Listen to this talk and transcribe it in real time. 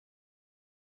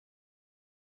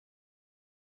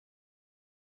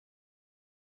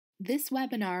This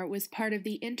webinar was part of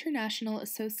the International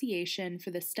Association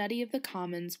for the Study of the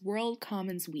Commons World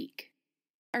Commons Week.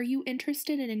 Are you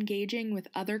interested in engaging with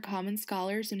other Commons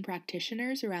scholars and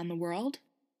practitioners around the world?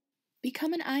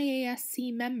 Become an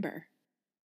IASC member.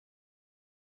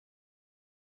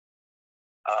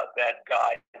 That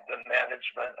guide the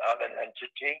management of an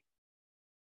entity.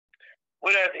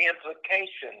 What are the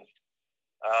implications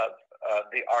of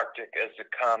the Arctic as a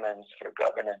commons for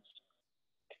governance?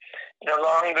 And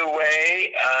along the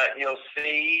way, you'll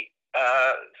see,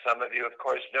 some of you, of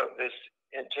course, know this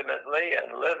intimately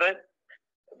and live it,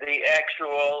 the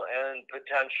actual and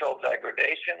potential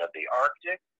degradation of the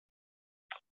Arctic,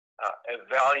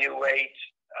 evaluate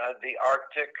the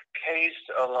Arctic case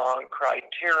along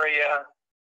criteria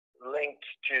linked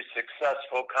to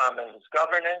successful commons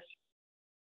governance,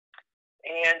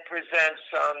 and present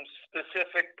some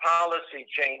specific policy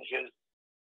changes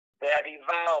that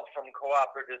evolve from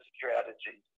cooperative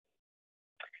strategies.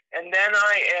 And then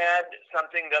I add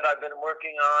something that I've been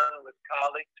working on with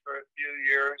colleagues for a few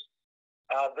years,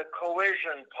 the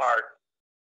cohesion part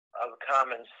of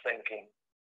commons thinking,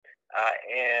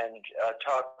 and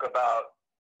talk about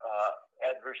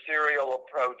adversarial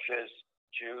approaches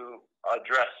to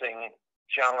addressing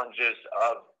challenges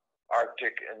of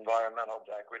Arctic environmental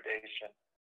degradation.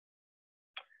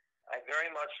 I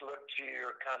very much look to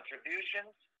your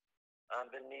contributions on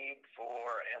the need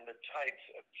for and the types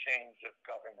of change of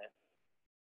government.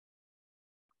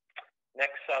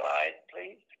 Next slide,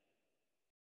 please.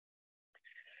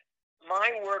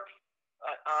 My work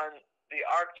on the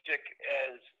Arctic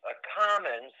as a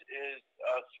commons is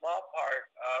a small part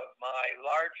of my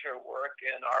larger work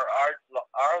and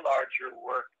our larger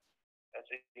work at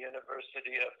the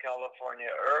University of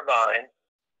California, Irvine,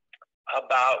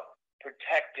 about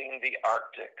protecting the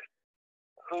Arctic.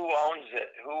 Who owns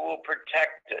it? Who will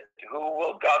protect it? Who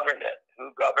will govern it?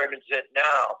 Who governs it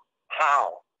now?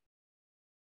 How?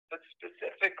 But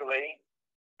specifically,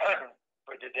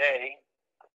 for today,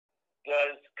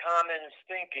 does commons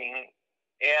thinking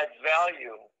add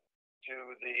value to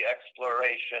the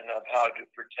exploration of how to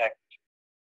protect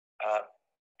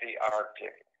the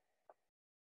Arctic?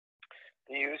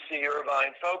 The UC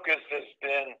Irvine focus has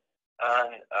been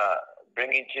on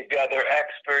bringing together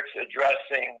experts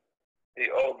addressing the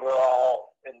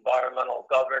overall environmental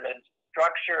governance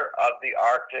structure of the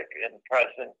Arctic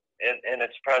in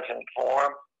its present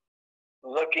form,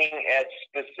 looking at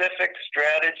specific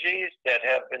strategies that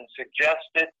have been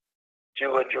suggested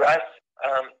to address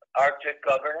Arctic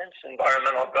governance,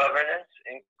 environmental governance,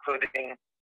 including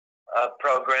a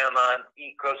program on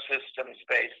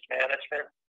ecosystems-based management,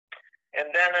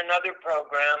 and then another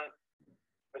program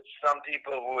which some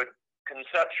people would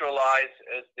conceptualize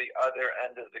as the other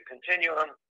end of the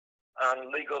continuum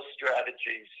on legal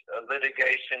strategies,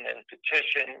 litigation and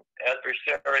petition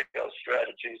adversarial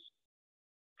strategies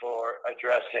for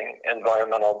addressing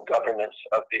environmental governance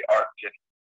of the Arctic.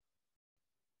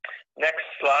 Next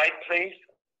slide, please.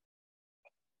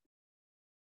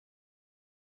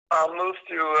 I'll move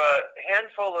through a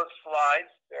handful of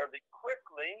slides fairly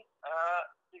quickly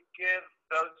to give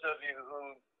those of you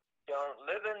who don't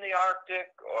live in the Arctic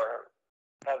or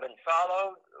haven't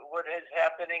followed what is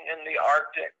happening in the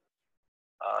Arctic,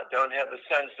 don't have a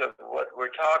sense of what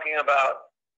we're talking about,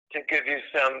 to give you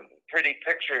some pretty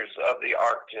pictures of the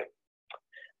Arctic.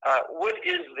 What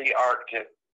is the Arctic?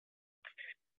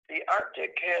 The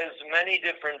Arctic has many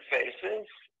different faces,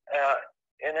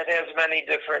 and it has many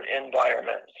different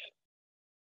environments.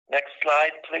 Next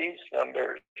slide, please,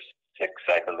 number 6,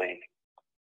 I believe.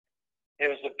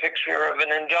 Here's a picture of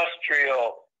an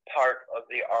industrial part of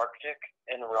the Arctic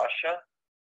in Russia.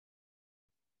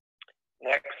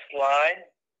 Next slide.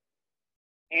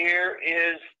 Here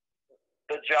is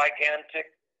the gigantic,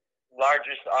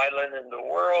 largest island in the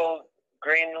world,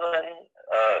 Greenland,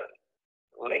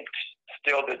 linked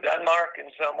still to Denmark in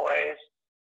some ways,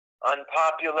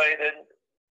 unpopulated,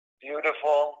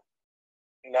 beautiful,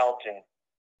 melting.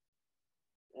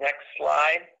 Next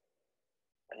slide.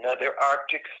 Another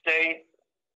Arctic state,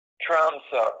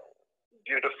 Tromsø.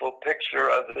 Beautiful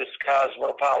picture of this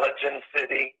cosmopolitan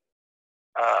city.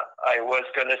 I was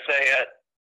going to say it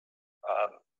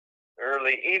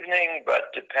early evening,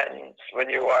 but depends when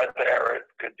you are there. It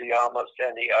could be almost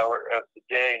any hour of the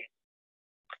day.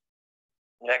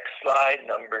 Next slide,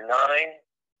 number 9.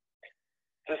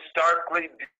 The starkly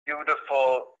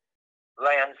beautiful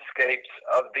landscapes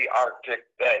of the Arctic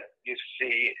that you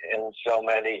see in so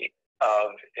many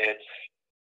of its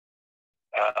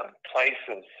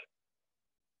places.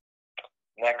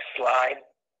 Next slide.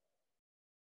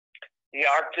 The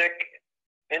Arctic,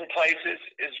 in places,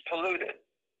 is polluted.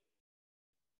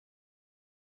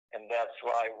 And that's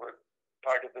why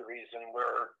part of the reason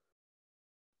we're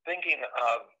thinking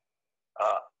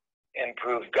of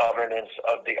improved governance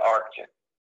of the Arctic.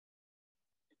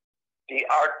 The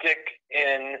Arctic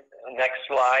in, next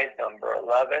slide, number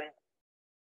 11,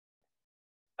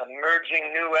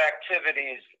 emerging new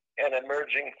activities and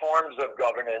emerging forms of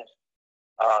governance,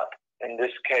 in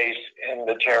this case, in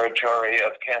the territory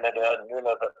of Canada and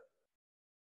Nunavut.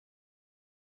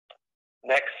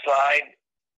 Next slide,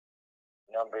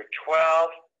 number 12.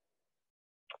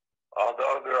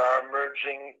 Although there are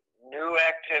emerging new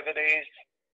activities,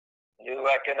 new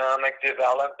economic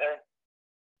development,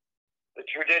 the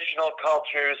traditional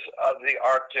cultures of the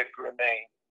Arctic remain,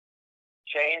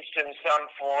 changed in some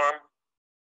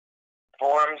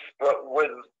forms, but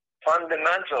with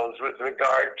fundamentals with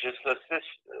regard to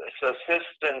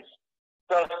sustenance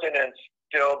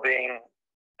still being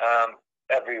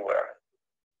everywhere.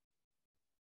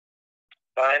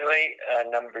 Finally,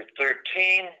 number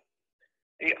 13,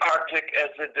 the Arctic as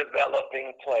a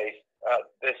developing place.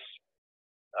 This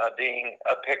being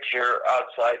a picture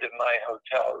outside of my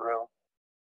hotel room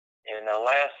in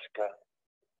Alaska.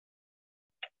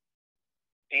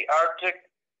 The Arctic,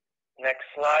 next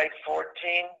slide,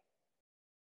 14,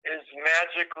 is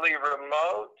magically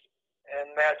remote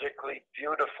and magically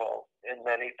beautiful in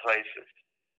many places.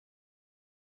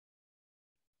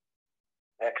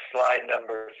 Next slide,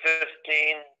 number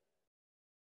 15.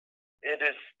 It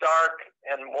is stark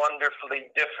and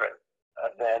wonderfully different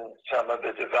than some of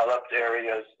the developed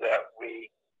areas that we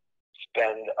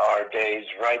spend our days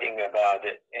writing about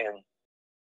it in.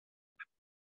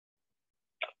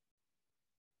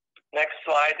 Next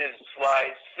slide is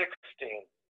slide 16.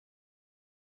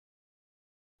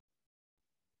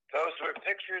 Those were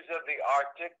pictures of the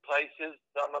Arctic, places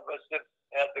some of us have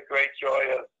had the great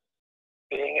joy of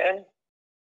being in,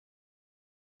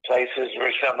 places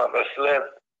where some of us live.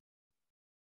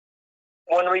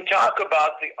 When we talk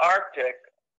about the Arctic,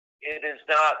 it is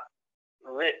not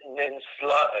written in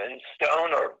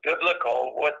stone or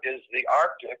biblical what is the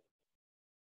Arctic.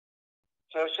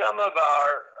 So some of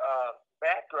our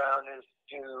background is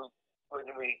to,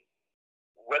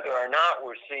 whether or not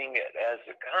we're seeing it as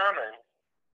a common,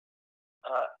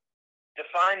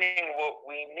 defining what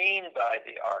we mean by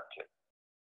the Arctic.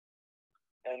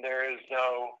 And there is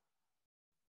no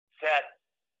set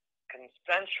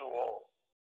consensual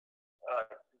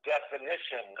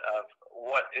definition of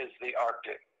what is the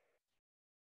Arctic.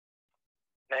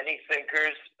 Many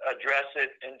thinkers address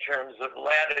it in terms of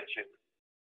latitude,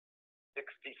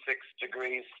 66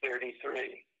 degrees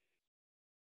 33.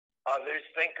 Others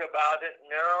think about it,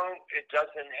 no, it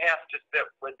doesn't have to fit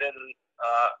within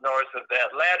north of that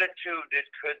latitude.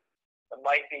 It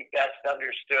might be best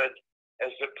understood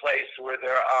as a place where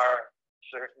there are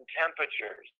certain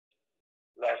temperatures,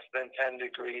 less than 10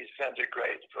 degrees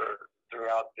centigrade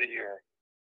throughout the year.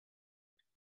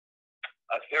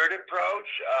 A third approach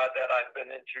that I've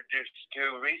been introduced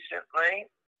to recently,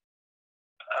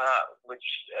 which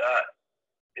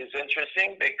is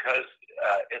interesting because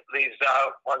it leaves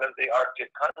out one of the Arctic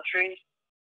countries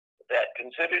that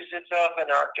considers itself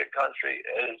an Arctic country,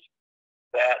 is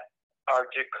that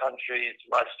Arctic countries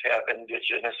must have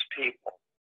indigenous people.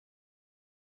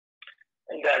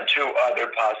 And then two other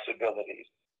possibilities.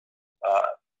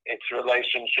 Its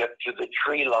relationship to the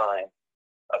tree line,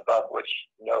 above which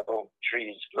no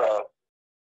trees grow.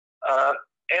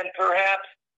 And perhaps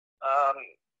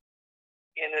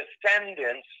in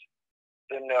ascendance,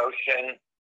 the notion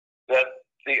that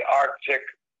the Arctic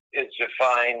is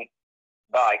defined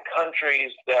by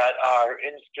countries that are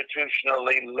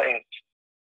institutionally linked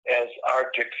as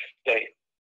Arctic states.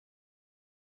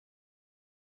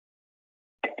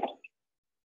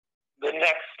 The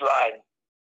next slide,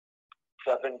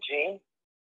 17.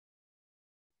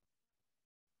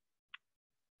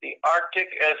 The Arctic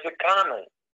as a common.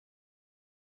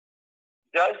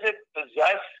 Does it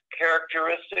possess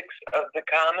characteristics of the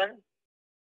common?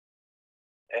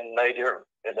 And later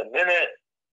in a minute,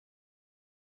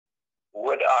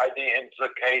 what are the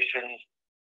implications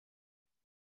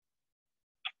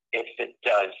if it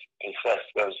does possess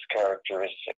those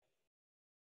characteristics?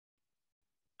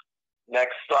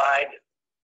 Next slide,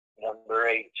 number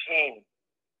 18.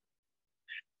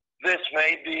 This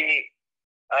may be,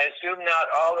 I assume not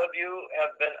all of you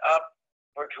have been up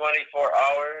for 24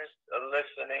 hours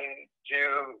listening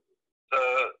to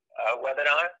the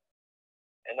webinar,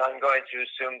 and I'm going to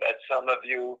assume that some of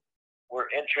you were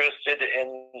interested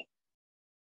in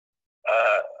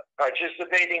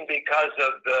participating because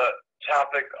of the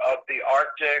topic of the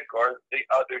Arctic or the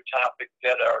other topics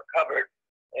that are covered,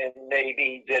 and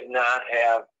maybe did not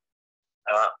have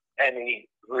any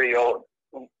real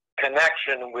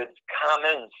connection with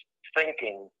commons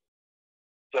thinking.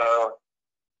 So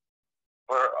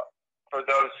for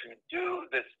those who do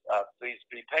this, please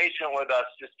be patient with us.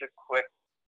 Just a quick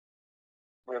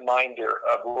reminder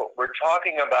of what we're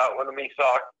talking about when we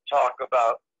talk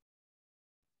about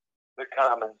the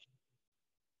commons.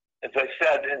 As I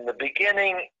said in the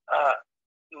beginning,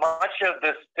 much of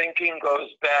this thinking goes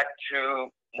back to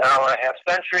now a half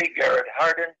century. Garrett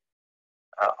Hardin,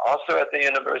 also at the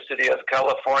University of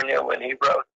California, when he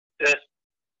wrote this,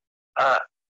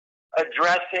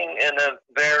 addressing in a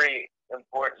very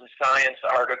important science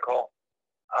article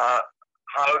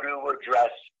how to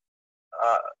address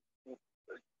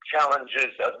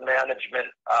challenges of management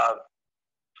of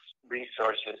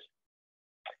resources.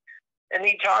 And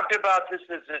he talked about this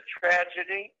as a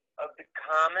tragedy of the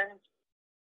commons.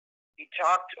 He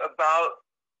talked about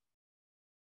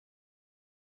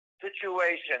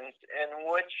situations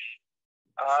in which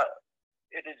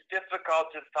it is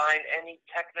difficult to find any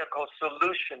technical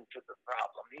solution to the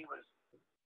problem. He was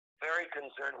very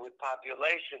concerned with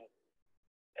population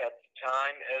at the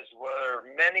time, as were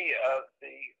many of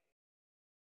the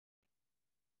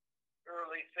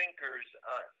early thinkers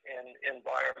in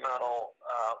environmental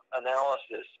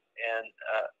analysis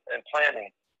and planning.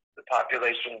 The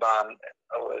population bomb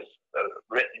was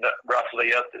written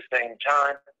roughly at the same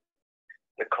time.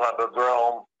 The Club of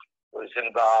Rome was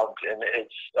involved in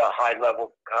its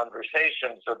high-level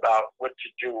conversations about what to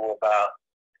do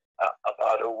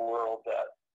about a world that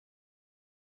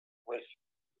was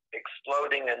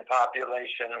exploding in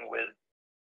population, with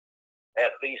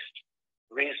at least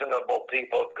reasonable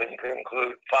people can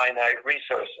conclude finite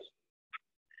resources.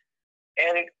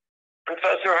 And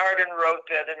Professor Hardin wrote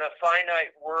that in a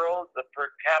finite world, the per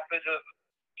capita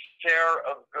share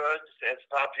of goods as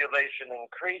population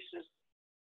increases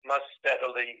must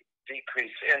steadily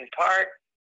decrease. In part,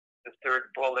 the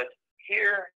third bullet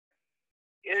here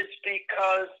is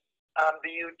because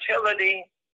the utility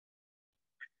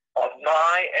of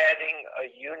my adding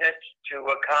a unit to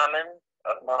a common,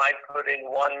 of my putting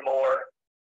one more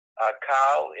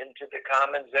cow into the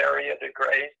commons area to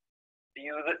graze, the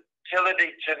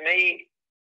utility to me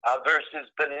versus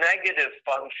the negative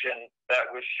function that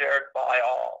was shared by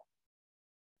all.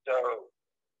 So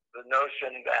the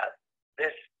notion that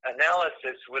this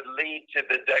analysis would lead to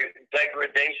the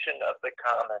degradation of the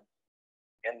commons,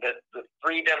 and that the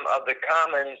freedom of the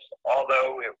commons,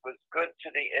 although it was good to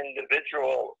the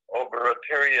individual over a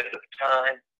period of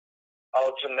time,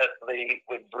 ultimately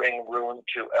would bring ruin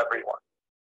to everyone.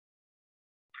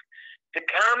 The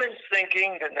commons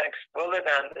thinking, the next bullet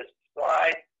on this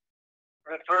slide,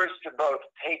 refers to both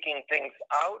taking things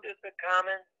out of the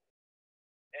commons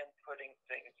and putting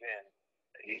things in.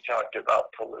 He talked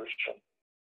about pollution.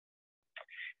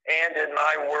 And in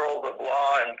my world of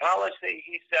law and policy,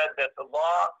 he said that the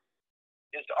law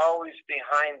is always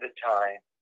behind the time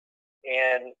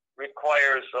and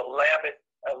requires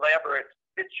elaborate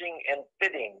stitching and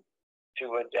fitting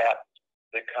to adapt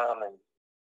the common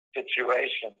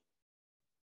situation.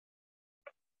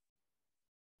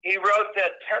 He wrote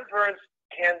that temperance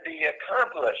can be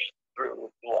accomplished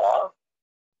through law,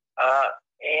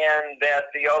 and that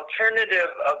the alternative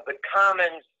of the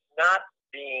commons not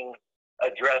being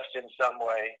addressed in some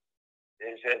way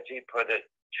is, as he put it,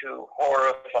 too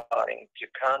horrifying to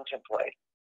contemplate.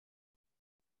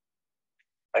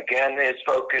 Again, his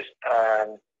focus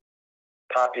on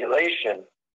population,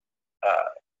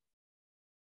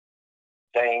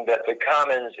 saying that the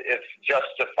commons, if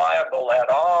justifiable at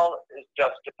all, is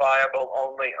justifiable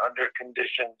only under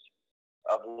conditions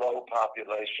of low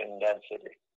population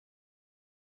density.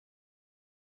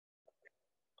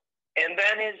 And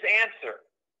then his answer,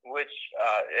 which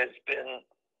has been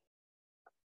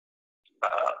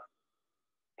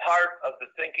part of the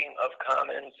thinking of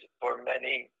commons for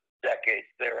many decades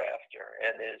thereafter,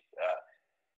 and is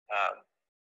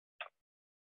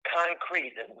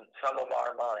concrete in some of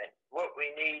our minds. What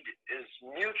we need is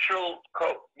mutual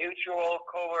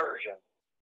coercion,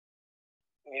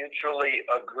 mutually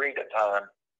agreed upon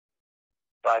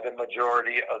by the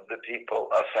majority of the people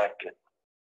affected.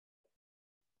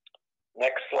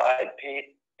 Next slide,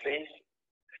 Pete, please.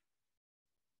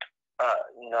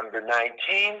 Number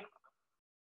 19.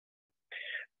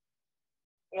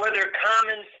 Whether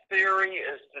commons theory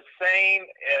is the same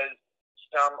as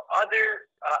some other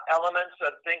elements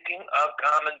of thinking of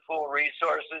common pool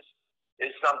resources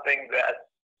is something that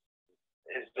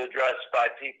is addressed by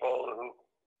people who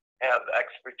have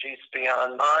expertise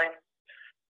beyond mine.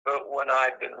 But when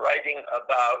I've been writing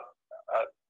about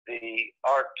the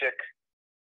Arctic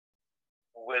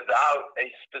without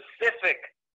a specific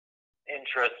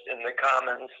interest in the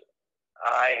commons,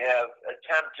 I have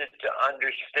attempted to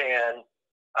understand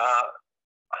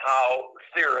how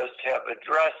theorists have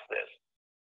addressed this.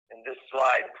 And this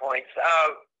slide points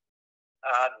out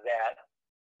that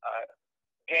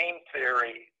game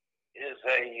theory is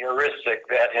a heuristic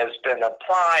that has been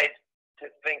applied to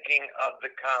thinking of the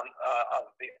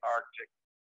Arctic.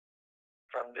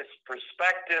 From this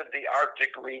perspective, the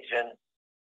Arctic region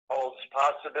holds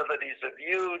possibilities of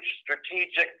huge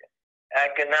strategic,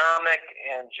 economic,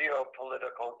 and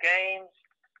geopolitical gains,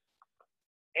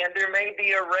 and there may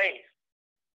be a race,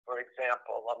 for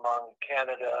example, among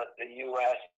Canada, the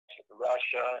U.S.,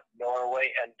 Russia,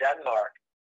 Norway, and Denmark,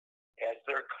 as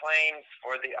their claims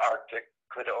for the Arctic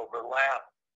could overlap.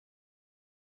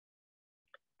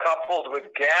 Coupled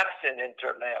with gaps in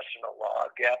international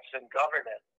law, gaps in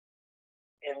governance.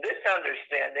 In this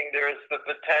understanding, there is the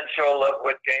potential of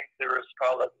what game theorists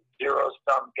call a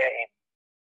zero-sum game.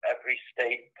 Every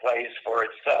state plays for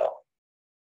itself.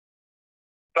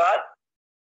 But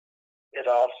it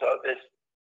also, this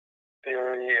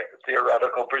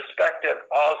theoretical perspective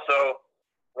also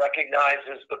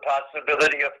recognizes the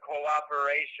possibility of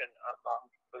cooperation among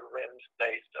the rim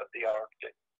states of the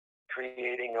Arctic,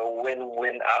 creating a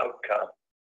win-win outcome.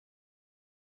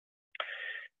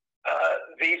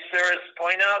 These theorists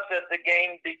point out that the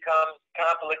game becomes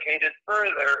complicated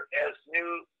further as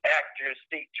new actors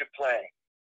seek to play.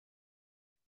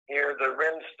 Here, the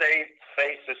rim states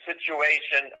face a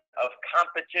situation of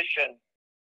competition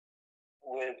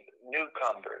with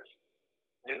newcomers.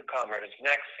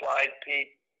 Next slide,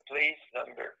 Pete, please.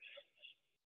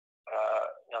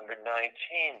 Number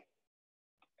 19.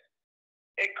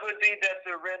 It could be that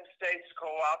the rim states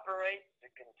cooperate to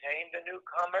contain the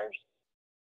newcomers.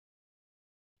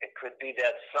 It could be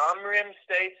that some rim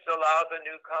states allow the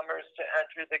newcomers to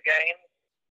enter the game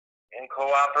and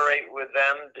cooperate with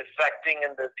them, defecting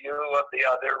in the view of the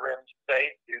other rim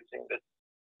states using the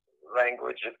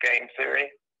language of game theory.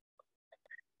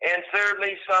 And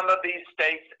thirdly, some of these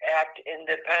states act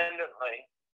independently,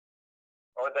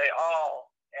 or they all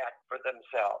act for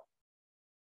themselves.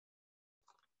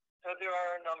 So there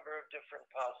are a number of different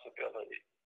possibilities.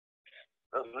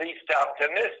 The least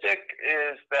optimistic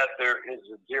is that there is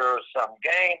a zero-sum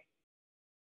game.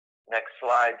 Next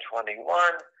slide, 21.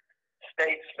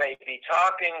 States may be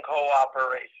talking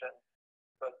cooperation,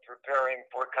 but preparing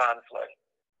for conflict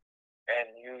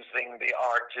and using the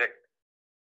Arctic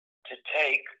to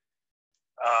take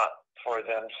for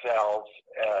themselves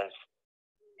as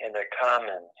in a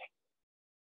commons.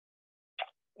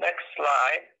 Next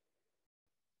slide.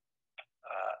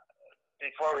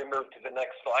 Before we move to the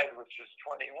next slide, which is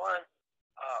 21,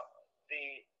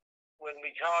 when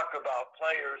we talk about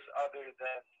players other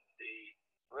than the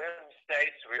rim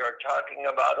states, we are talking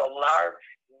about a large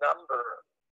number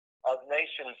of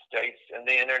nation states in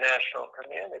the international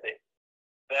community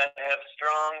that have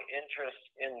strong interest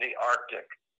in the Arctic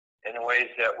in ways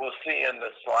that we'll see in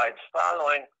the slides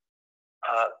following,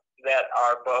 that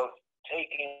are both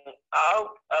taking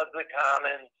out of the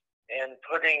commons and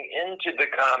putting into the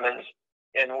commons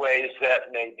in ways that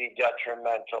may be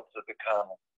detrimental to the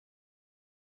commons.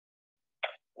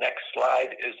 Next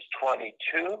slide is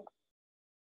 22.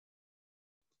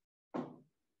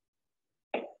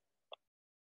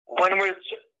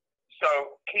 So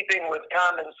keeping with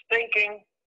commons thinking,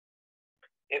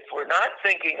 if we're not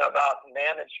thinking about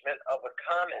management of a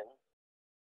common,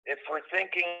 if we're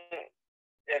thinking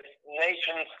if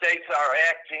nation states are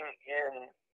acting in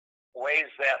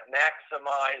ways that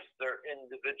maximize their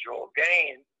individual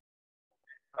gain,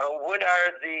 what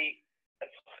are the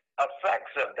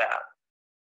effects of that?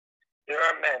 There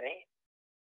are many.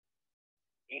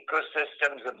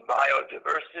 Ecosystems of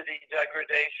biodiversity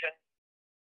degradation,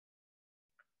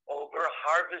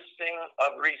 over-harvesting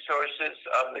of resources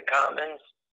of the commons,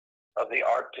 of the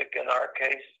Arctic in our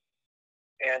case,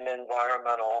 and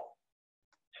environmental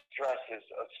stresses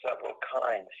of several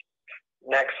kinds.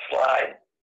 Next slide.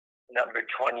 Number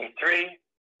 23,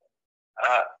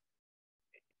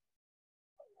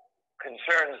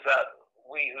 concerns that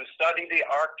we who study the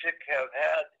Arctic have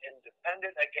had,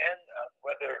 independent, again,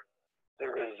 whether the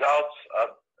results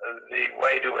of the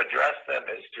way to address them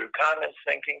is through commons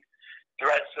thinking,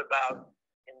 threats about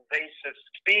invasive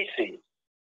species.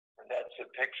 And that's a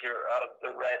picture of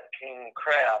the red king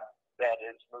crab that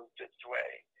has moved its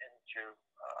way into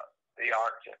the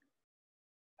Arctic.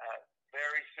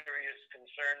 Very serious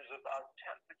concerns about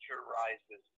temperature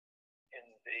rises in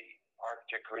the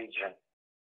Arctic region.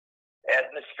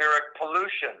 Atmospheric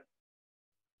pollution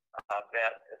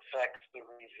that affects the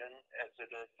region as it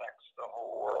affects the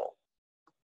whole world.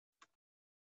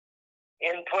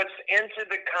 Inputs into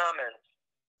the commons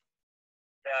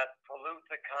that pollute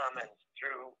the commons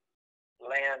through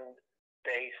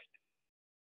land-based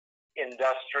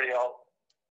industrial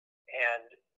and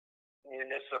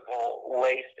municipal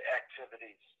waste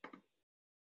activities.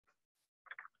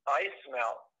 Ice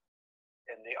melt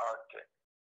in the Arctic.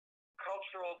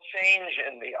 Cultural change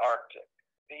in the Arctic.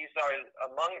 These are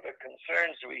among the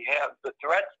concerns we have. The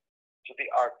threats to the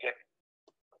Arctic.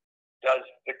 Does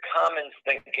the commons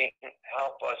thinking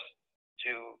help us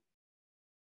to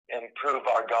improve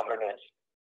our governance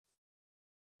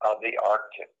of the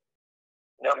Arctic?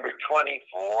 Number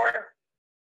 24,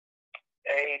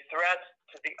 a threat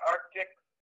to the Arctic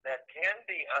that can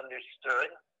be understood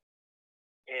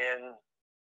in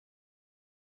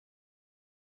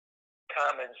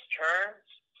commons terms,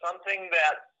 something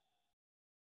that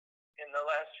in the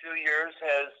last few years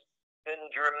has been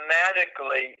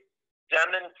dramatically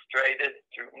demonstrated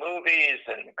through movies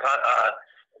and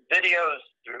videos,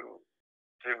 through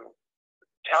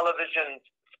television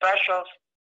specials.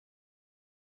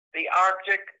 The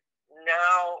Arctic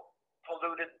now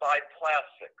polluted by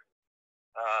plastic.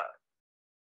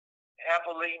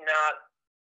 Happily not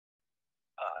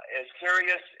as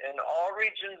serious in all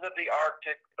regions of the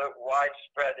Arctic, but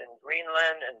widespread in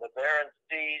Greenland and the Barents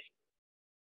Seas,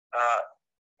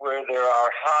 where there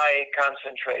are high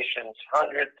concentrations,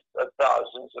 hundreds of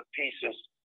thousands of pieces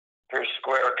per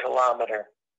square kilometer.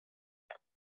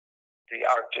 The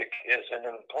Arctic is an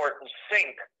important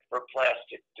sink for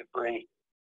plastic debris.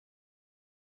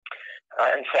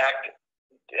 In fact,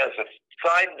 as a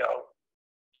side note,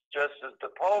 just as the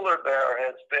polar bear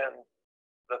has been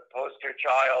the poster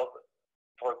child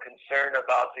for concern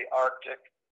about the Arctic,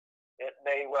 it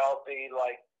may well be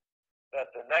like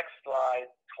that the next slide,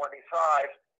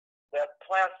 25, that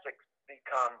plastics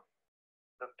become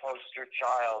the poster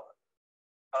child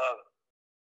of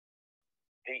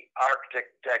the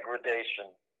Arctic degradation.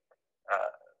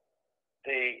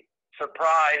 The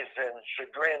surprise and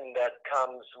chagrin that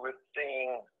comes with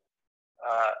seeing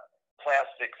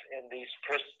plastics in these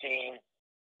pristine,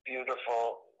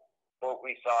 beautiful, what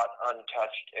we thought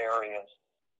untouched areas.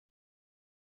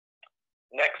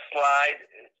 Next slide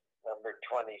is number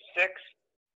 26.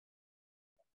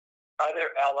 Other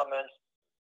elements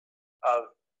of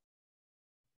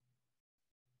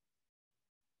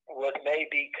what may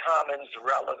be commons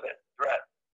relevant threat.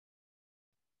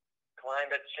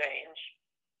 Climate change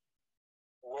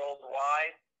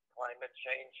worldwide, climate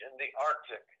change in the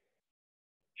Arctic,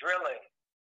 drilling,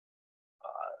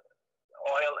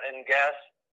 oil and gas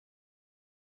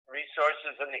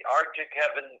resources in the Arctic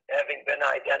having been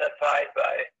identified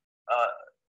by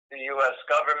the U.S.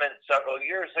 government several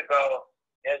years ago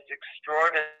as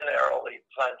extraordinarily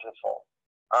plentiful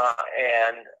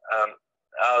and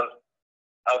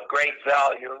of great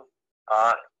value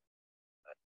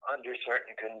under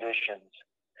certain conditions.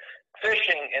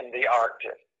 Fishing in the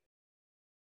Arctic.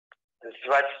 The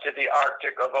threats to the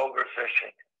Arctic of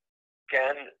overfishing.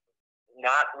 Again,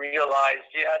 not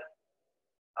realized yet,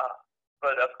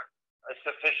 but of a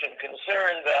sufficient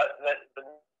concern that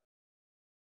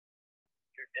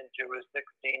into a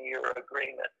 16-year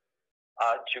agreement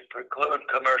to preclude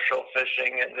commercial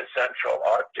fishing in the Central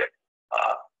Arctic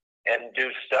and do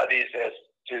studies as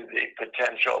to the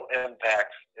potential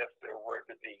impacts if there were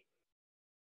to be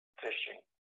fishing.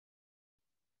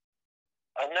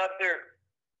 Another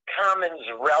commons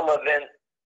relevant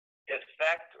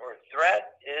effect or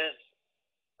threat is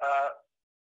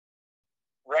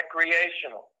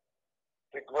recreational,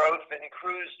 the growth in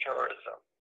cruise tourism.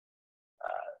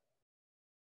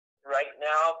 Right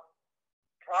now,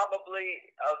 probably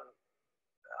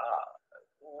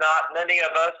not many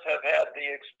of us have had the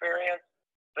experience,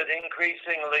 but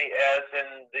increasingly, as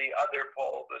in the other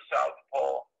pole, the South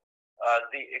Pole,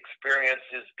 the experience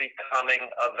is becoming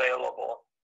available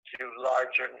to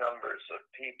larger numbers of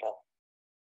people.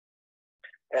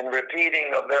 And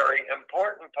repeating a very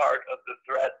important part of the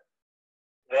threat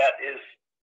that is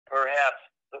perhaps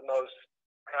the most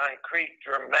concrete,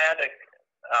 dramatic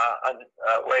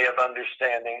way of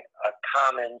understanding a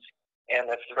commons and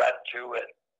a threat to it: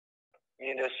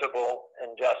 municipal,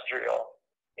 industrial,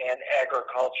 and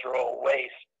agricultural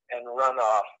waste and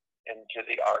runoff into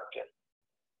the Arctic.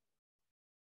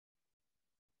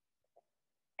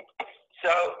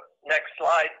 So, next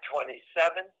slide,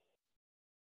 27.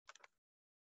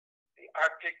 The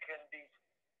Arctic can be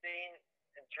seen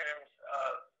in terms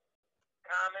of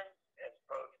commons as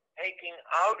both taking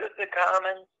out of the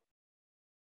commons,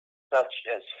 such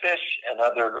as fish and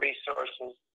other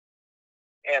resources,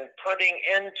 and putting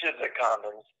into the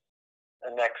commons,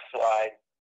 the next slide,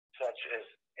 such as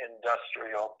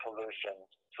industrial pollution,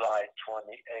 slide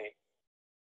 28.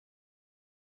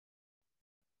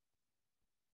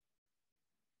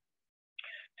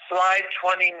 Slide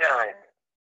 29.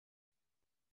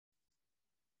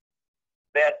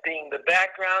 That being the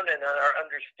background and our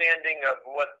understanding of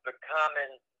what the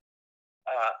common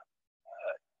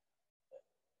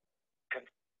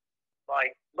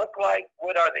might look like,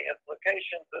 what are the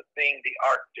implications of being the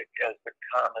Arctic as the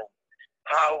common?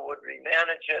 How would we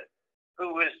manage it?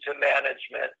 Who is to manage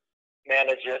it?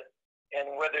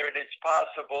 And whether it is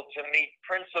possible to meet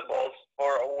principles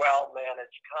for a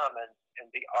well-managed commons in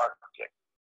the Arctic,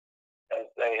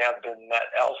 as they have been met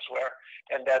elsewhere.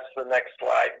 And that's the next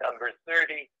slide, number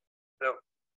 30, the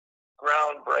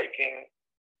groundbreaking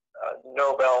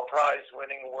Nobel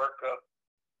Prize-winning work of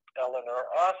Elinor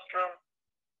Ostrom,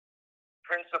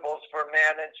 Principles for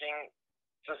Managing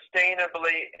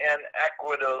Sustainably and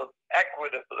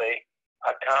Equitably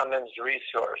a Commons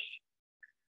Resource.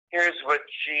 Here's what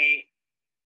she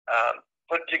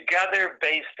put together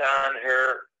based on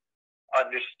her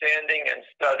understanding and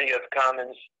study of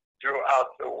commons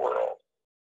throughout the world.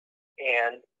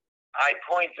 And I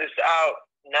point this out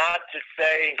not to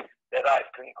say that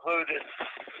I've concluded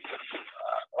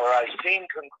or I've seen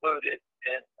concluded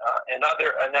in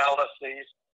other analyses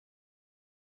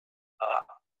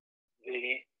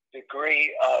the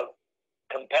degree of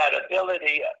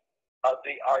compatibility of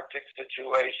the Arctic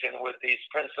situation with these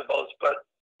principles, but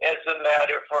as a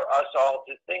matter for us all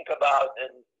to think about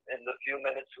in the few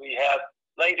minutes we have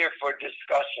later for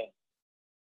discussion.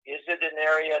 Is it an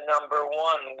area, number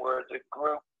one, where the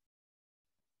group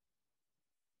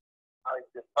are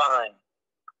defined?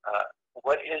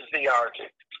 What is the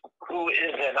Arctic? Who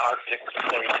is an Arctic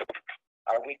state?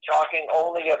 Are we talking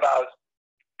only about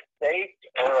states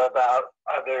or about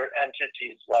other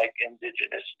entities like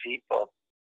indigenous people?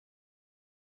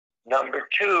 Number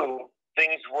two,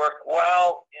 things work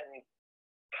well in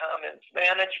commons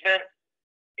management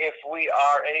if we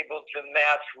are able to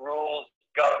match rules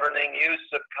governing use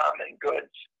of common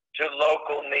goods to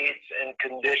local needs and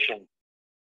conditions.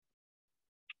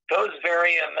 Those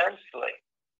vary immensely,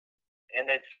 and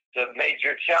it's a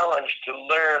major challenge to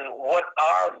learn what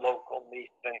are local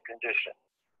needs and conditions.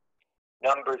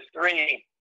 Number three,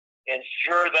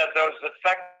 ensure that those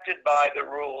affected by the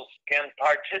rules can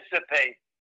participate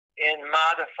in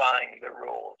modifying the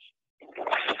rules.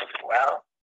 Well,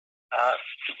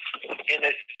 in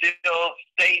a still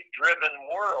state-driven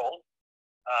world,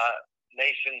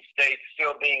 nation-states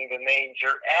still being the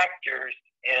major actors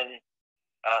in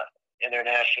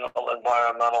international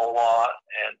environmental law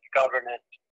and governance,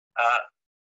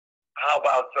 how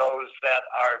about those that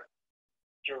are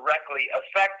directly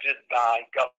affected by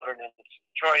governance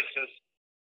choices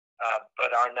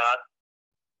but are not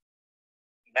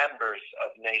members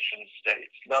of nation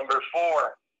states? Number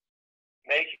four,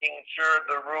 making sure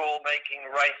the rule-making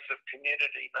rights of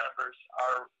community members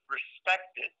are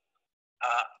respected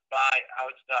by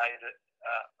outside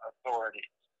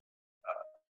authorities.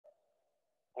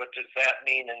 What does that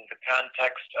mean in the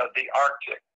context of the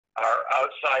Arctic? Are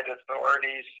outside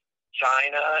authorities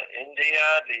China, India,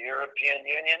 the European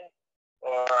Union,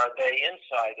 or are they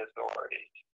inside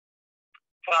authorities?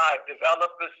 Five,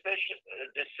 develop a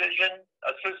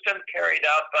system carried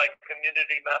out by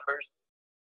community members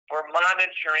for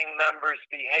monitoring members'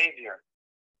 behavior.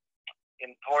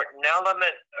 Important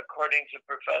element, according to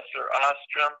Professor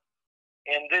Ostrom,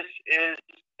 and this is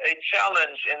a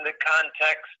challenge in the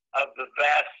context of the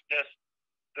vastness,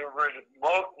 the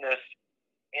remoteness,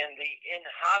 and the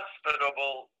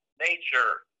inhospitable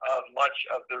nature of much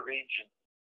of the region.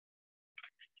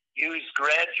 Use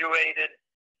graduated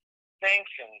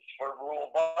sanctions for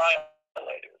rule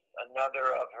violators,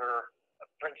 another of her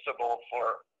principle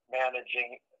for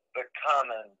managing the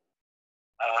common.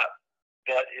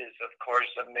 That is, of course,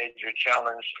 a major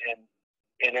challenge in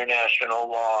international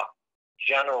law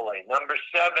generally. Number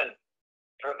seven,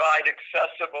 provide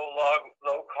accessible,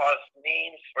 low-cost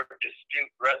means for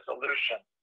dispute resolution.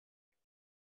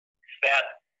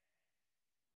 That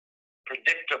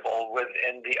predictable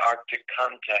within the Arctic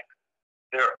context.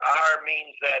 There are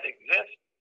means that exist,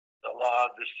 the law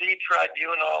of the sea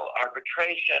tribunal,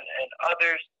 arbitration, and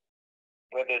others,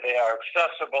 whether they are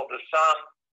accessible to some,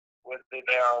 whether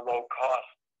they are low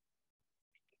cost.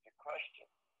 It's a question.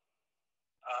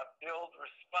 Build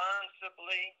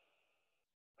responsibility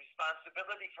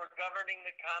for governing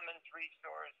the commons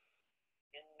resource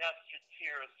in nested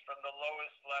tiers from the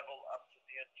lowest level up to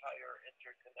the entire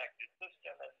interconnected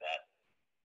system, and that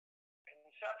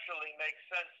conceptually makes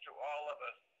sense to all of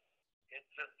us.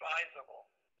 It's advisable,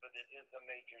 but it is a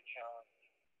major challenge.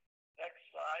 Next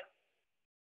slide.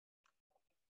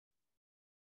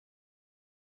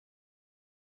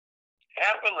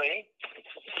 Happily,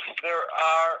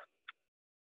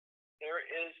 there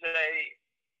is a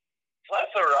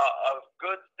plethora of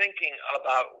good thinking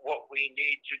about what we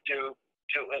need to do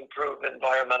to improve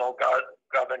environmental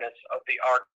governance of the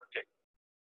Arctic.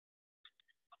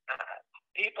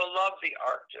 People love the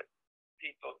Arctic.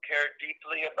 People care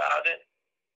deeply about it.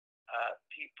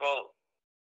 People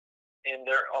in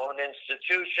their own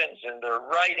institutions, in their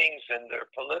writings, in their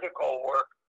political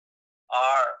work,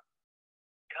 are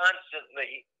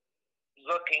constantly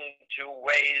looking to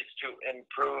ways to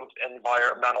improve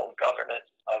environmental governance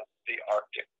of the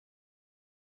Arctic.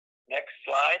 Next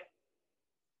slide.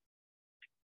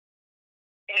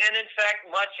 And in fact,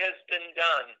 much has been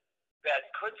done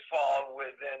that could fall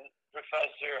within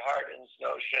Professor Hardin's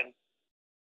notion,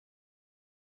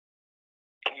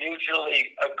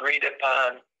 mutually agreed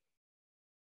upon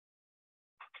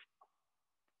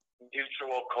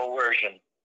mutual coercion.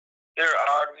 There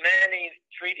are many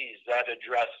treaties that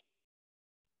address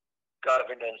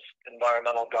governance,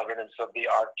 environmental governance of the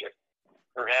Arctic.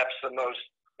 Perhaps the most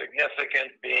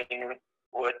significant being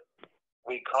what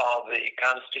we call the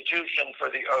Constitution for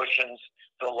the Oceans,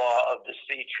 the Law of the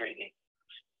Sea Treaty.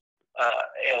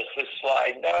 As this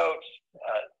slide notes,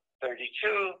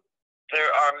 32,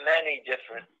 there are many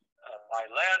different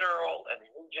bilateral and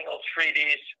regional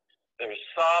treaties. There's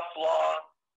soft law,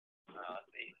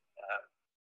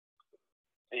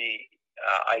 the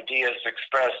ideas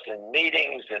expressed in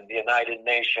meetings in the United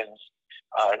Nations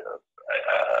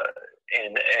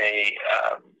in a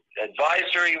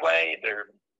advisory way. There are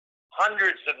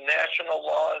hundreds of national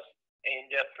laws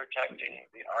aimed at protecting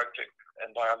the Arctic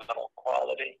environmental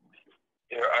quality.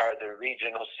 There are the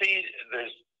regional seas.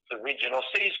 There's the Regional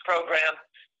Seas Program,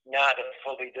 not a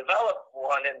fully developed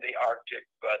one in the Arctic,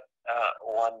 but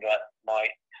one that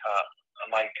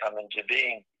might come into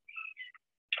being.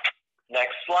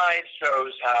 Next slide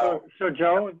shows how. So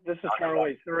Joe, this is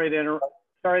Charlie. Sorry to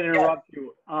interrupt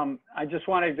you. I just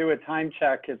want to do a time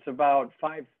check. It's about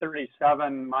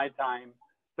 5:37 my time,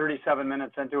 37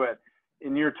 minutes into it.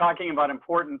 And you're talking about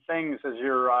important things as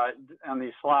you're on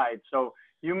these slides. So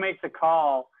you make the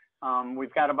call.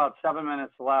 We've got about 7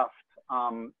 minutes left.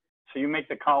 So you make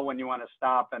the call when you want to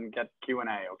stop and get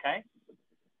Q&A, okay?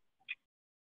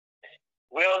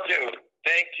 Will do.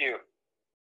 Thank you.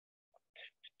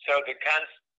 So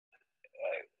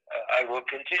I will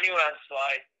continue on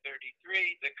slide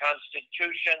 33. The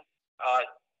Constitution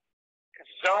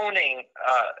zoning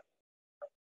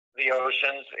the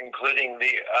oceans, including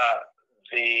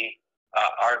the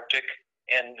Arctic,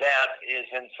 and that is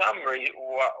in some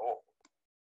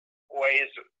ways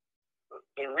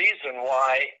the reason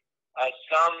why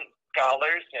some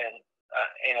scholars and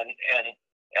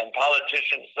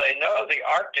politicians say, no, the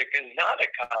Arctic is not a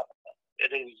continent.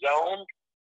 It is zoned.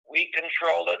 We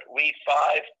control it. We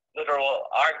 5 literal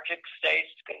Arctic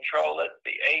states control it.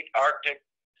 The 8 Arctic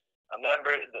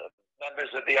members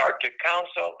of the Arctic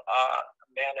Council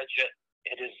manage it.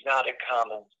 It is not a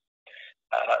common.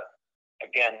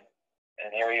 Again,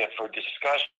 an area for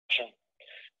discussion.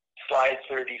 Slide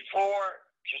 34,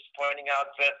 just pointing out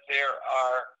that there's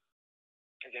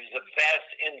a vast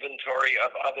inventory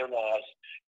of other laws,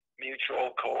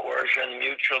 mutual coercion,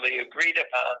 mutually agreed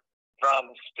upon,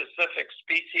 from specific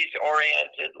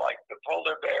species-oriented, like the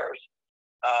polar bears,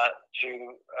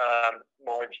 to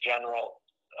more general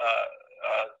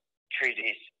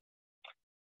treaties.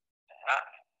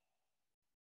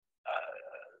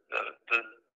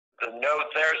 The note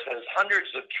there says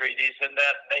hundreds of treaties, and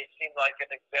that may seem like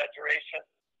an exaggeration,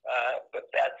 but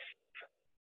that's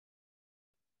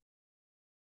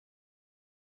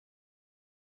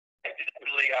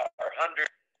really our 100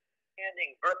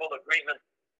 standing verbal agreements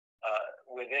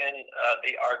within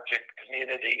the Arctic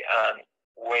community on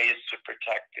ways to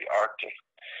protect the Arctic.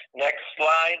 Next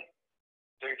slide,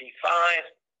 35.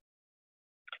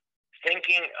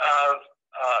 Thinking of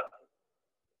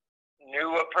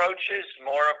new approaches,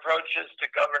 more approaches to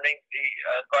governing the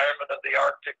environment of the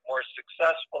Arctic more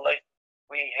successfully,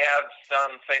 we have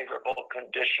some favorable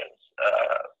conditions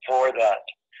for that.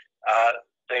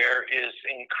 There is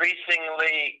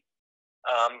increasingly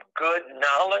good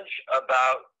knowledge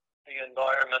about the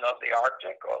environment of the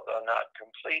Arctic, although not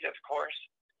complete, of course.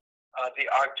 The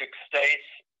Arctic states,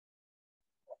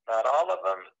 not all of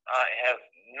them, have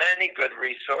many good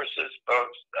resources,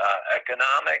 both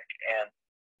economic and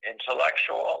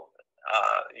intellectual,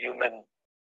 human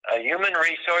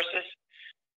resources.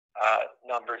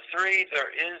 Number 3,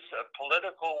 there is a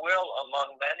political will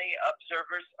among many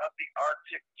observers of the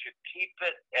Arctic to keep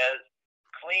it as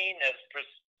clean, as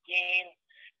pristine,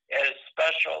 as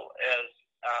special as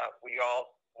we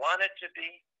all want it to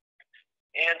be.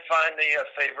 And finally, a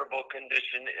favorable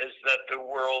condition is that the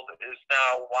world is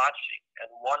now watching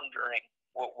and wondering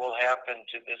what will happen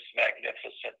to this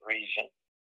magnificent region.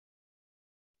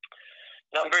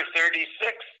 Number 36,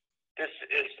 this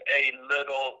is a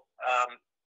little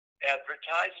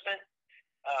advertisement.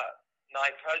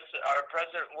 Our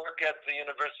present work at the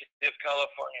University of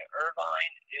California,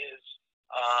 Irvine is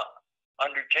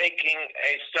undertaking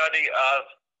a study of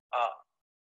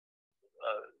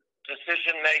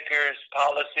decision makers,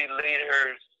 policy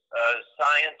leaders,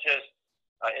 scientists,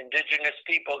 indigenous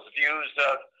peoples' views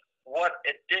of what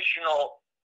additional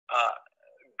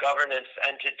governance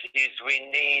entities we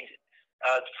need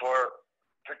for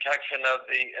protection of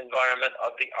the environment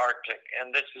of the Arctic.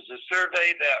 And this is a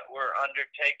survey that we're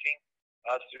undertaking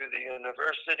through the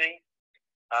university,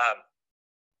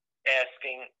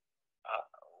 asking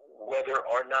whether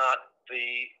or not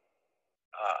the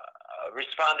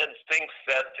respondent thinks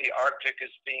that the Arctic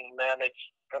is being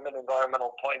managed from an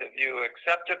environmental point of view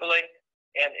acceptably,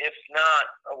 and if not,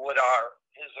 what are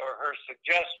his or her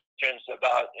suggestions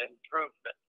about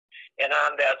improvement. And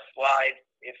on that slide,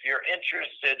 if you're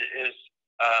interested, is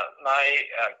my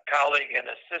colleague and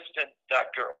assistant,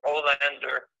 Dr.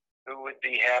 Olander, who would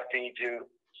be happy to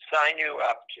sign you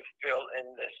up to fill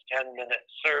in this 10-minute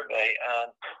survey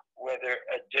on whether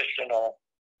additional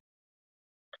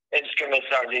instruments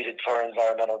are needed for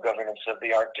environmental governance of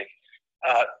the Arctic.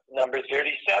 Number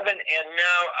 37, and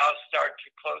now I'll start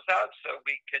to close out so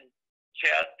we can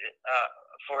chat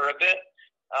for a bit.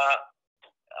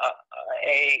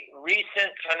 A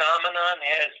recent phenomenon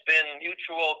has been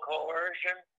mutual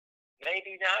coercion,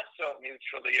 maybe not so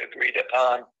mutually agreed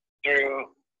upon,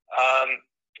 through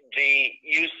the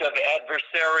use of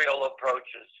adversarial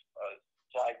approaches,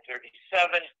 slide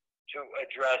 37, to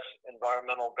address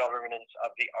environmental governance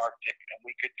of the Arctic. And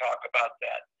we could talk about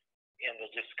that in the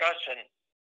discussion.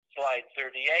 Slide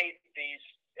 38, these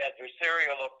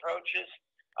adversarial approaches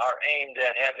are aimed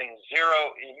at having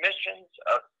zero emissions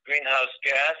of greenhouse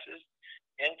gases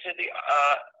into the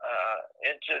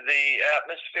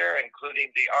atmosphere, including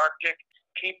the Arctic,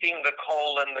 keeping the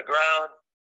coal in the ground,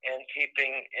 and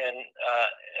keeping in,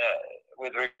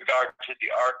 with regard to the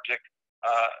Arctic,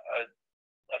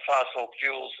 fossil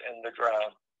fuels in the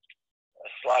ground.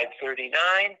 Slide 39,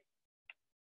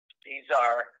 these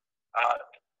are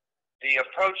the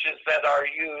approaches that are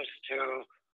used through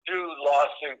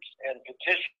lawsuits and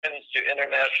petitions to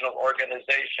international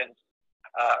organizations.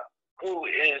 Who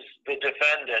is the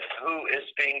defendant? Who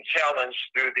is being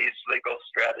challenged through these legal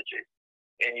strategies?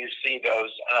 And you see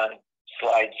those on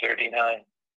slide 39.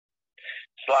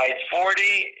 Slide 40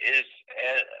 is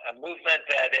a movement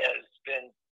that has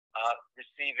been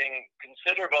receiving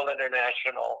considerable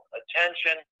international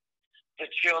attention. The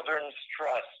Children's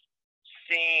Trust,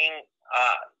 seeing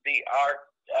the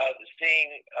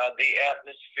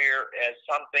atmosphere as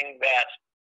something that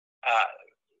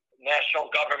national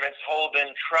governments hold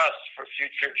in trust for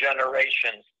future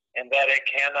generations, and that it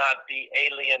cannot be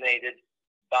alienated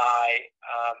by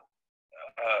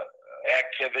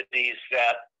activities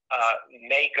that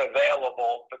make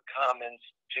available the commons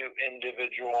to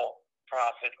individual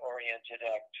profit-oriented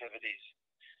activities.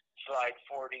 Slide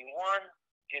 41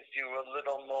 gives you a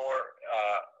little more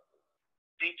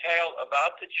detail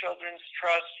about the Children's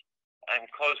Trust. I'm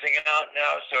closing out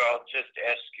now, so I'll just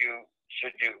ask you,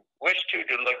 should you wish to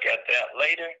look at that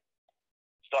later.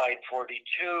 Slide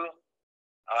 42,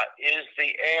 is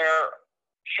the air,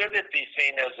 should it be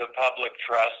seen as a public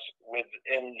trust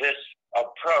within this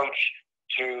approach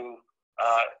to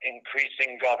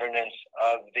increasing governance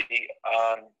of the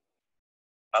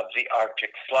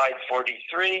Arctic? Slide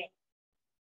 43,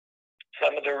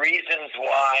 some of the reasons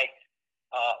why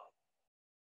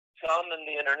some in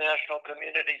the international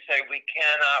community say we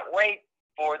cannot wait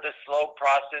for the slow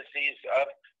processes of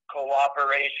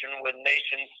cooperation with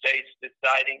nation states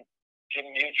deciding to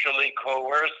mutually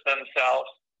coerce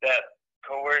themselves, that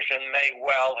coercion may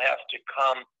well have to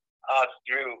come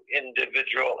through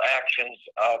individual actions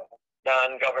of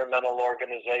non-governmental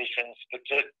organizations,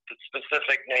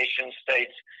 specific nation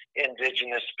states,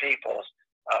 indigenous peoples,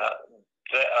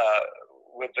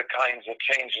 with the kinds of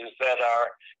changes that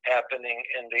are happening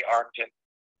in the Arctic.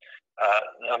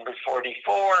 Number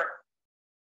 44,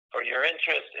 for your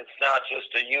interest, it's not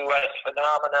just a U.S.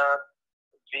 phenomenon.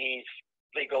 These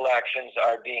legal actions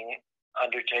are being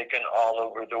undertaken all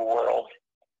over the world.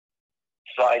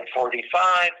 Slide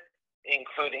 45,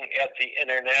 including at the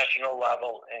international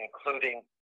level, including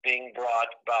being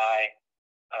brought by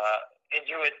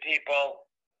Inuit people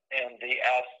and the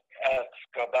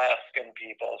Athabascan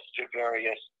peoples to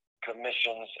various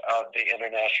commissions of the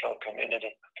international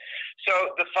community.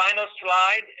 So the final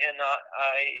slide, and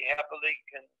I happily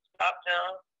can stop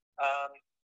now.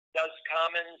 does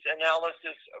commons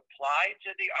analysis apply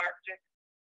to the Arctic?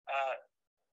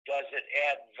 Does it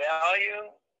add value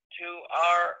to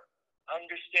our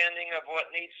understanding of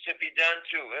what needs to be done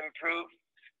to improve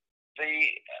the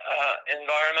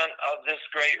environment of this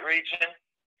great region?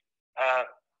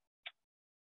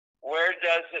 Where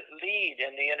does it lead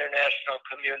in the international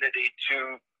community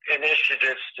to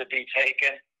initiatives to be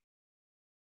taken?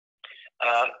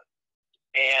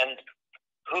 And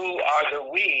who are the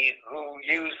we who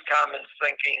use commons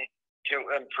thinking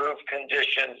to improve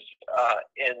conditions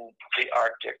in the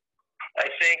Arctic? I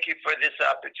thank you for this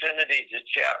opportunity to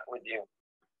chat with you.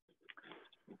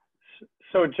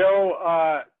 So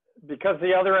Joe, because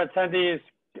the other attendees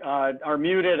are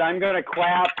muted, I'm going to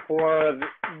clap for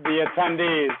the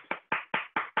attendees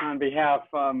on behalf,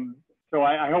 so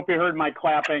I hope you heard my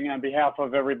clapping on behalf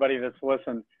of everybody that's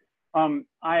listened.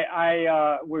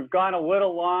 We've gone a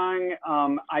little long.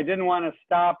 I didn't want to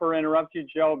stop or interrupt you,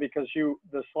 Joe, because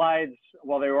the slides,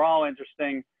 while they were all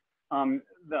interesting,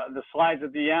 the slides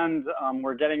at the end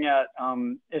were getting at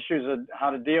issues of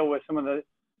how to deal with some of the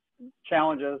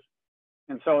challenges.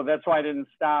 And so that's why I didn't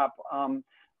stop.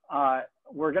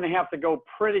 We're going to have to go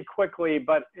pretty quickly,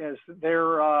 but as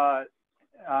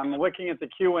I'm looking at the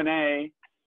Q&A,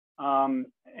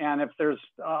 and if there's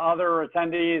other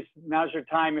attendees, now's your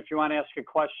time if you want to ask a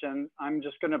question. I'm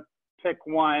just going to pick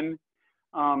one.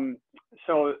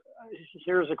 So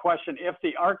here's a question. If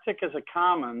the Arctic is a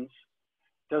commons,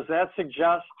 does that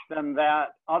suggest then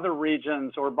that other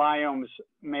regions or biomes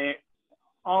may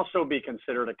also be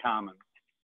considered a commons?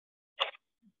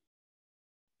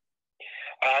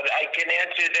 I can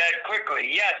answer that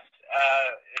quickly. Yes,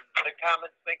 the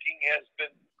commons thinking has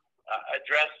been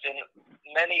addressed in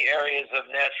many areas of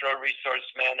natural resource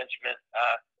management,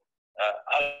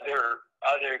 other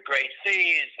great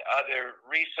seas, other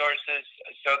resources.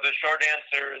 So the short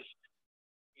answer is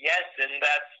yes, and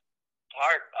that's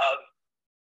part of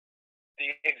the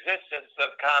existence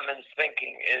of commons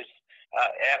thinking is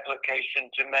application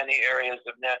to many areas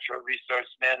of natural resource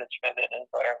management and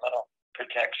environmental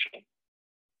protection.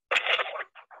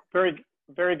 Very,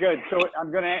 very good. So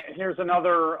here's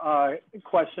another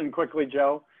question quickly,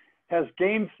 Joe. Has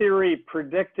game theory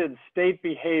predicted state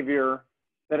behavior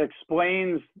that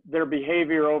explains their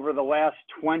behavior over the last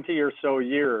 20 or so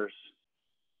years?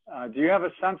 Do you have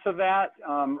a sense of that?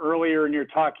 Earlier in your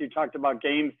talk, you talked about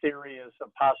game theory as a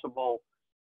possible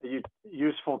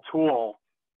useful tool.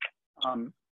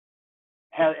 Do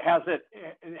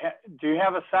you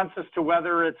have a sense as to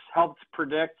whether it's helped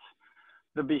predict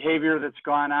the behavior that's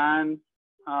gone on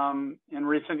in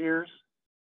recent years?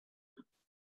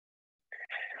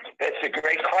 It's a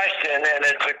great question, and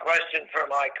it's a question for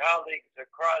my colleagues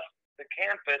across the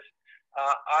campus.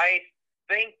 I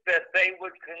think that they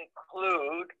would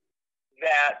conclude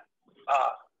that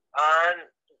on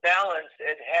balance,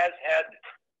 it has had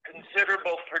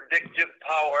considerable predictive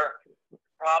power,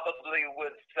 probably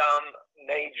with some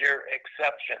major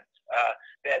exceptions,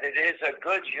 that it is a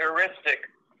good heuristic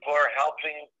for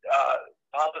helping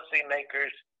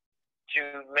policymakers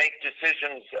to make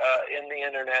decisions in the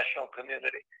international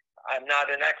community. I'm not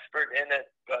an expert in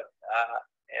it, but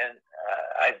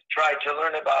I've tried to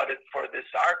learn about it for this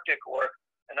Arctic work,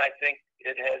 and I think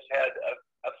it has had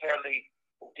a fairly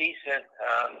decent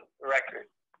record.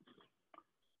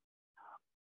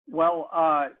 Well,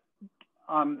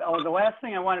 the last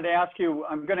thing I wanted to ask you,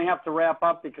 I'm going to have to wrap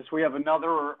up because we have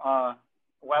another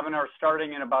webinar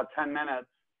starting in about 10 minutes.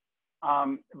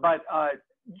 But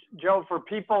Joe, for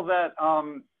people that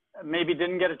maybe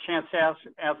didn't get a chance to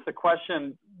ask the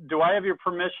question, do I have your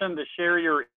permission to share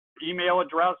your email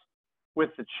address with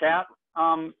the chat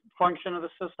function of the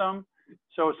system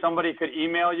so somebody could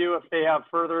email you if they have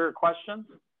further questions?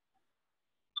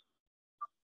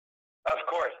 Of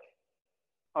course.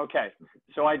 Okay,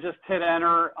 so I just hit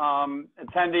enter.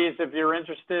 Attendees, if you're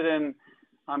interested in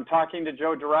talking to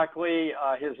Joe directly,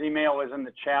 his email is in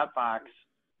the chat box.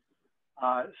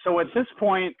 So at this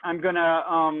point, I'm going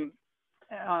to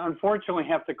unfortunately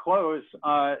have to close.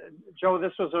 Joe,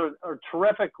 this was a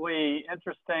terrifically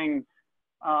interesting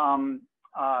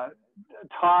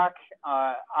talk.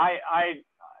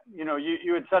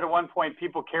 You had said at one point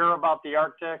people care about the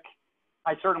Arctic.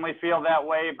 I certainly feel that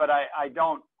way, but I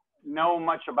don't know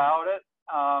much about it.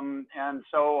 And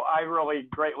so I really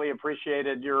greatly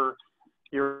appreciated your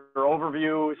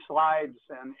overview slides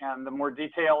and the more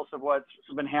details of what's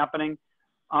been happening.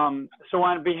 So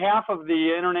on behalf of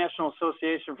the International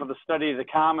Association for the Study of the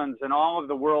Commons and all of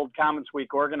the World Commons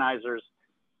Week organizers,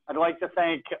 I'd like to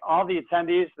thank all the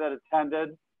attendees that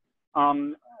attended.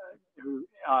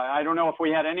 I don't know if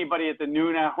we had anybody at the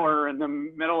noon hour in the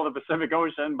middle of the Pacific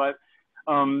Ocean, but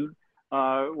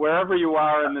wherever you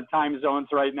are in the time zones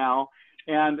right now.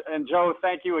 And Joe,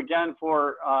 thank you again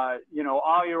for,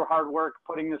 all your hard work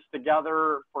putting this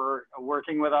together, for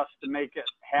working with us to make it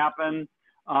happen,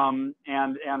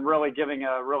 and really giving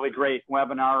a really great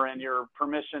webinar, and your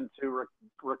permission to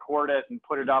record it and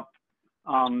put it up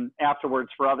afterwards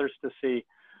for others to see.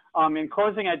 In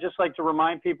closing, I'd just like to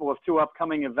remind people of two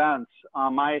upcoming events,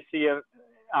 IASC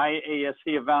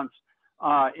events.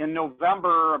 In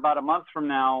November, about a month from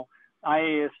now,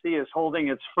 IASC is holding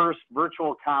its first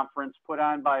virtual conference put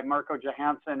on by Marco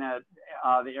Johansson at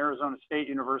the Arizona State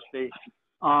University.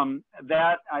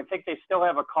 That, I think they still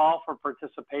have a call for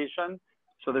participation,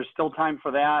 so there's still time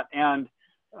for that. And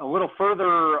a little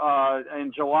further,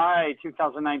 in July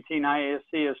 2019,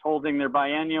 IASC is holding their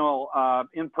biannual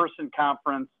in-person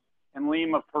conference in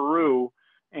Lima, Peru.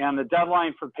 And the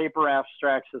deadline for paper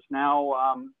abstracts is now,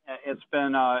 it's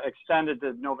been extended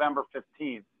to November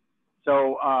 15th.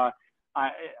 So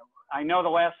I know the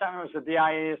last time I was at the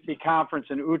IASC conference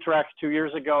in Utrecht 2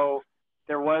 years ago,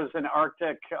 there was an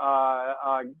Arctic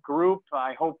group.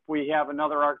 I hope we have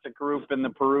another Arctic group in the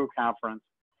Peru conference.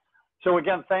 So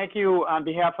again, thank you on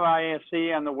behalf of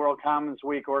IASC and the World Commons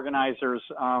Week organizers.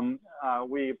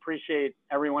 We appreciate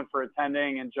everyone for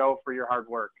attending, and Joe for your hard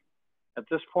work. At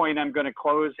this point, I'm going to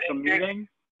close the meeting.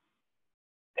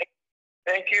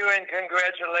 Thank you, and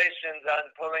congratulations on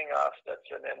pulling off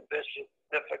such an ambitious,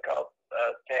 difficult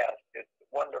task. It's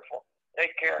wonderful.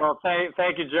 Take care. Well,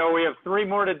 thank you, Joe. We have 3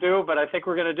 more to do, but I think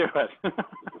we're going to do it.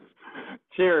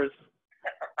 Cheers.